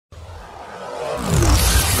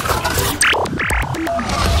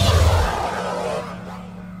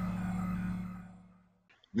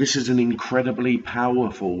This is an incredibly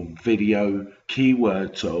powerful video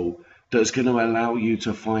keyword tool that's going to allow you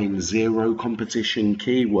to find zero competition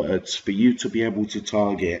keywords for you to be able to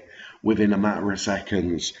target within a matter of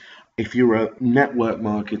seconds. If you're a network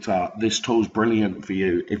marketer, this tool's brilliant for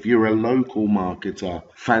you. If you're a local marketer,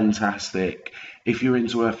 fantastic. If you're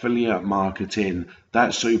into affiliate marketing,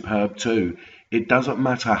 that's superb too. It doesn't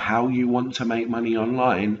matter how you want to make money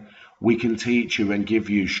online. We can teach you and give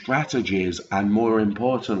you strategies, and more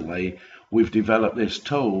importantly, we've developed this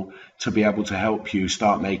tool to be able to help you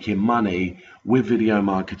start making money with video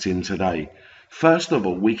marketing today. First of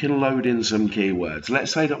all, we can load in some keywords.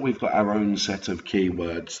 Let's say that we've got our own set of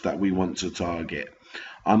keywords that we want to target.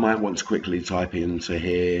 I might want to quickly type into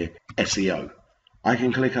here SEO. I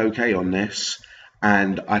can click OK on this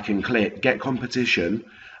and I can click Get Competition.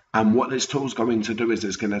 And what this tool's going to do is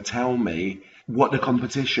it's going to tell me what the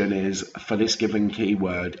competition is for this given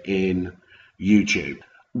keyword in YouTube.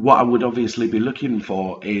 What I would obviously be looking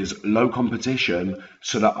for is low competition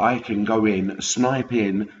so that I can go in, snipe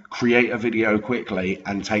in, create a video quickly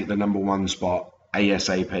and take the #1 spot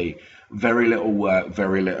ASAP. Very little work,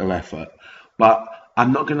 very little effort. But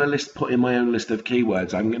I'm not going to put in my own list of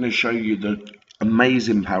keywords. I'm going to show you the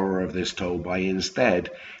amazing power of this tool by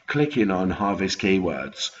instead clicking on Harvest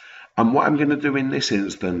Keywords. And what I'm going to do in this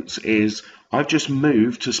instance is I've just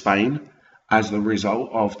moved to Spain as the result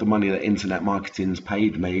of the money that internet marketing's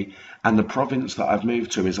paid me, and the province that I've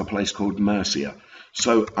moved to is a place called Murcia.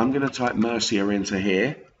 So I'm going to type Murcia into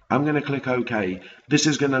here. I'm going to click OK. This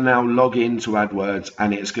is going to now log into AdWords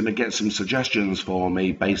and it's going to get some suggestions for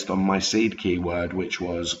me based on my seed keyword, which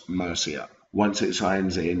was Murcia. Once it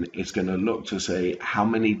signs in, it's going to look to see how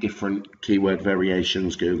many different keyword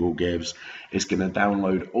variations Google gives. It's going to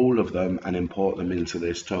download all of them and import them into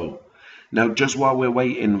this tool. Now, just while we're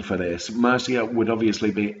waiting for this, Murcia would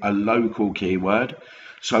obviously be a local keyword.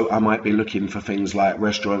 So I might be looking for things like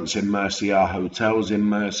restaurants in Murcia, hotels in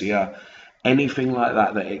Murcia, anything like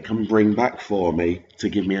that that it can bring back for me to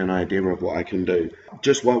give me an idea of what I can do.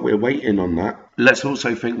 Just while we're waiting on that, let's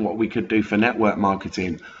also think what we could do for network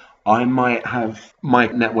marketing. I might have my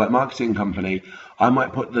network marketing company, I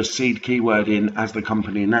might put the seed keyword in as the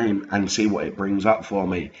company name and see what it brings up for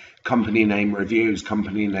me. Company name reviews,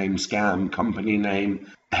 company name scam, company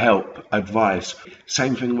name help, advice.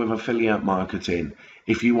 Same thing with affiliate marketing.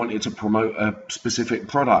 If you wanted to promote a specific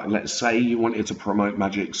product, let's say you wanted to promote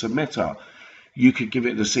Magic Submitter, you could give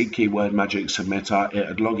it the seed keyword Magic Submitter, it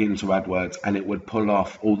would log into AdWords and it would pull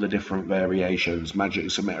off all the different variations, Magic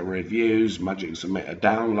Submitter reviews, Magic Submitter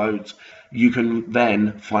downloads. You can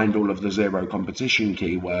then find all of the zero competition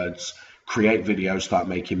keywords, create videos, start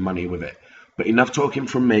making money with it. But enough talking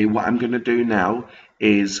from me. What I'm going to do now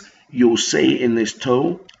is you'll see in this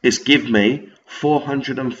tool, it's give me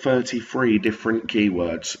 433 different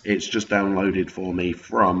keywords. It's just downloaded for me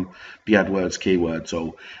from the AdWords keyword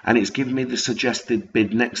tool, and it's given me the suggested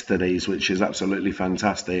bid next to these, which is absolutely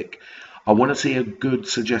fantastic. I want to see a good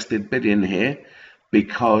suggested bid in here,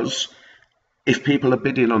 because if people are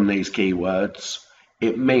bidding on these keywords,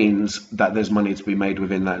 it means that there's money to be made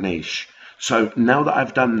within that niche. So now that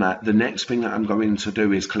I've done that, the next thing that I'm going to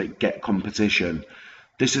do is click Get Competition.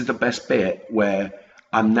 This is the best bit, where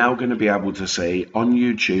I'm now going to be able to see on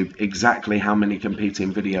YouTube exactly how many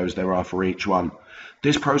competing videos there are for each one.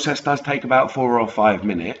 This process does take about 4 or 5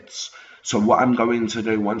 minutes. So what I'm going to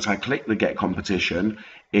do once I click the Get Competition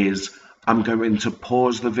is I'm going to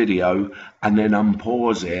pause the video and then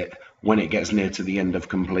unpause it when it gets near to the end of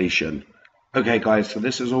completion. Okay guys, so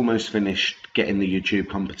this is almost finished getting the YouTube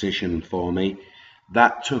competition for me.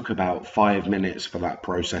 That took about 5 minutes for that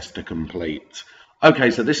process to complete.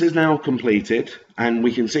 Okay, so this is now completed, and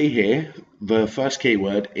we can see here the first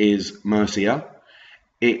keyword is Murcia.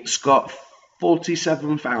 It's got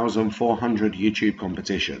 47,400 YouTube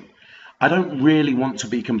competition. I don't really want to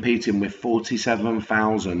be competing with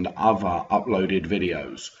 47,000 other uploaded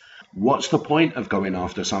videos. What's the point of going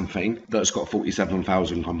after something that's got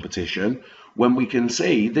 47,000 competition when we can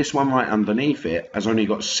see this one right underneath it has only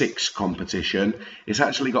got 6 competition? It's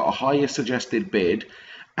actually got a higher suggested bid,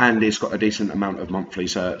 and it's got a decent amount of monthly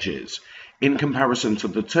searches. In comparison to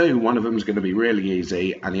the two, one of them is going to be really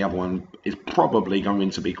easy and the other one is probably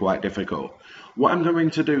going to be quite difficult. What I'm going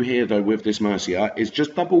to do here though with this Murcia is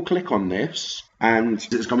just double click on this, and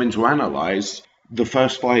it's going to analyze the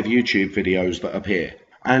first 5 YouTube videos that appear.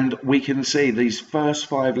 And we can see these first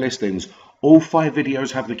 5 listings, all 5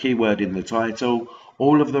 videos have the keyword in the title,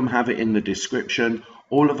 all of them have it in the description,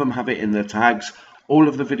 all of them have it in the tags, All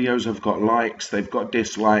of the videos have got likes, they've got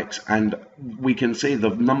dislikes, and we can see the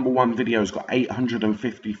 #1 video's got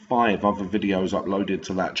 855 other videos uploaded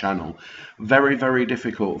to that channel. Very, very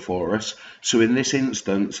difficult for us. So in this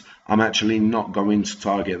instance, I'm actually not going to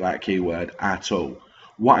target that keyword at all.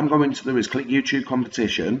 What I'm going to do is click YouTube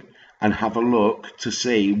competition and have a look to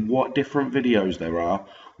see what different videos there are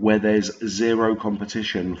where there's zero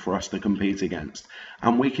competition for us to compete against.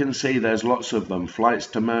 And we can see there's lots of them. Flights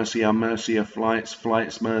to Murcia, Murcia flights,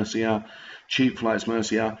 flights Murcia, cheap flights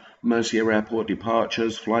Murcia, Murcia airport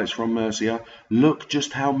departures, flights from Murcia. Look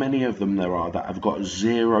just how many of them there are that have got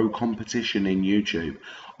zero competition in YouTube.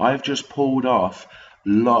 I've just pulled off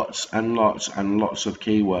lots and lots and lots of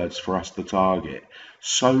keywords for us to target.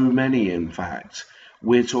 So many, in fact.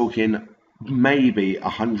 We're talking maybe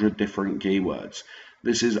 100 different keywords.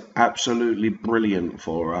 This is absolutely brilliant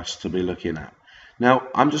for us to be looking at. Now,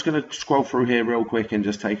 I'm just going to scroll through here real quick and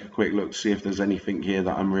just take a quick look to see if there's anything here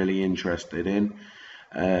that I'm really interested in.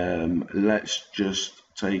 Let's just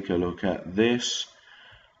take a look at this.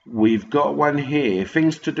 We've got one here,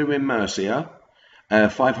 things to do in Murcia,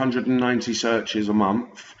 590 searches a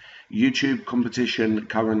month, YouTube competition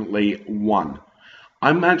currently 1.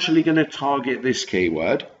 I'm actually going to target this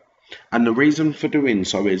keyword, and the reason for doing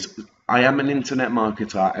so is I am an internet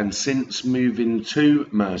marketer, and since moving to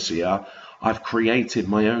Murcia, I've created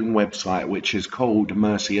my own website which is called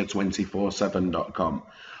Murcia247.com.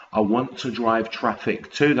 I want to drive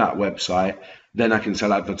traffic to that website, then I can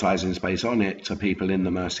sell advertising space on it to people in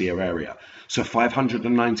the Murcia area. So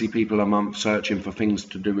 590 people a month searching for things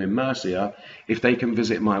to do in Murcia, if they can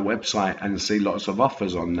visit my website and see lots of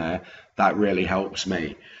offers on there, that really helps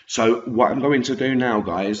me. So what I'm going to do now,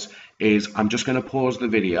 guys, is I'm just going to pause the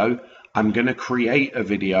video. I'm going to create a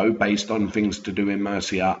video based on things to do in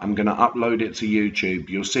Murcia. I'm going to upload it to YouTube.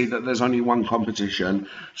 You'll see that there's only one competition,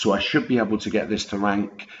 so I should be able to get this to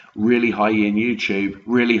rank really high in YouTube,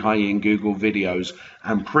 really high in Google videos,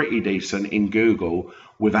 and pretty decent in Google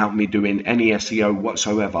without me doing any SEO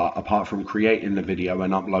whatsoever apart from creating the video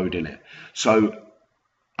and uploading it. So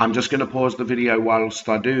I'm just going to pause the video whilst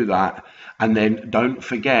I do that, and then don't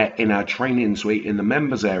forget, in our training suite in the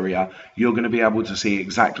members area, you're going to be able to see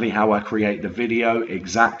exactly how I create the video,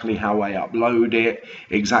 exactly how I upload it,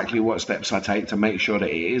 exactly what steps I take to make sure that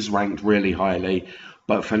it is ranked really highly.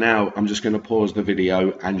 But for now, I'm just going to pause the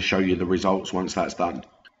video and show you the results once that's done.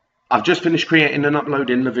 I've just finished creating and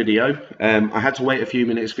uploading the video. I had to wait a few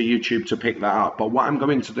minutes for YouTube to pick that up, but what I'm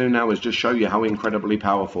going to do now is just show you how incredibly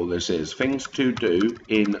powerful this is. Things to do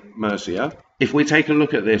in Murcia. If we take a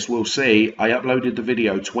look at this, we'll see I uploaded the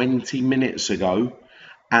video 20 minutes ago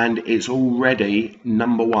and it's already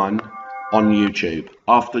 #1 on YouTube.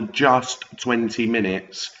 After just 20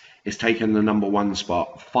 minutes, it's taken the #1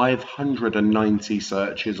 spot. 590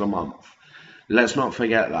 searches a month. Let's not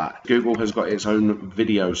forget that. Google has got its own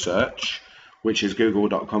video search, which is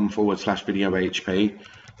google.com/video HP.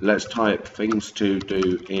 Let's type things to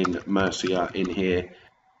do in Murcia in here.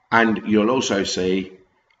 And you'll also see,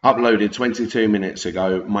 uploaded 22 minutes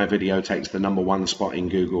ago, my video takes the #1 spot in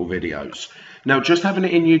Google videos. Now, just having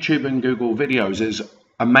it in YouTube and Google videos is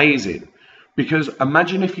amazing. Because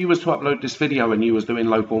imagine if you was to upload this video and you was doing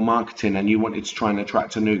local marketing and you wanted to try and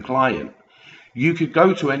attract a new client. You could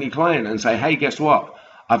go to any client and say, hey, guess what?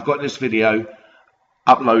 I've got this video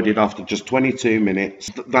uploaded after just 22 minutes.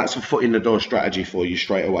 That's a foot in the door strategy for you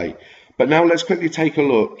straight away. But now let's quickly take a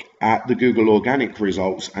look at the Google organic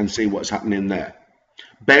results and see what's happening there.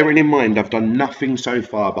 Bearing in mind, I've done nothing so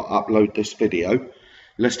far but upload this video.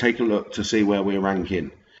 Let's take a look to see where we're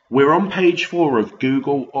ranking. We're on page 4 of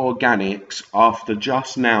Google Organics after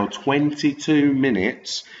just now 22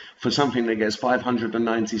 minutes for something that gets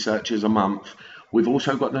 590 searches a month. We've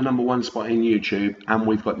also got the #1 spot in YouTube, and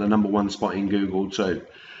we've got the #1 spot in Google too.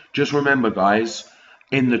 Just remember, guys,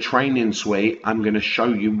 in the training suite, I'm going to show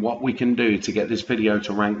you what we can do to get this video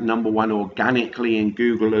to rank #1 organically in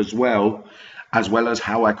Google as well as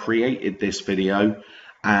how I created this video.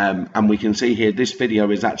 And we can see here, this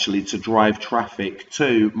video is actually to drive traffic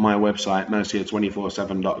to my website,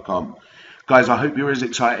 Murcia247.com. Guys, I hope you're as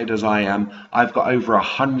excited as I am. I've got over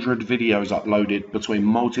 100 videos uploaded between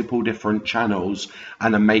multiple different channels,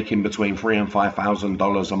 and I'm making between $3,000 and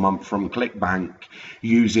 $5,000 a month from ClickBank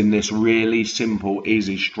using this really simple,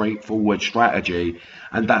 easy, straightforward strategy.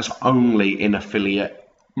 And that's only in affiliate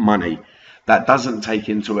money. That doesn't take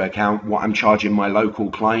into account what I'm charging my local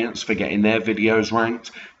clients for getting their videos ranked,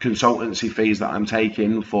 consultancy fees that I'm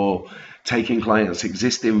taking for taking clients'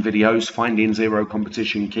 existing videos, finding zero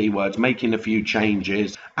competition keywords, making a few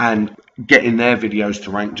changes, and getting their videos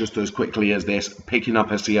to rank just as quickly as this, picking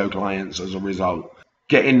up SEO clients as a result.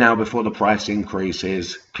 Get in now before the price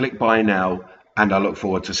increases. Click buy now, and I look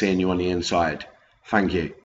forward to seeing you on the inside. Thank you.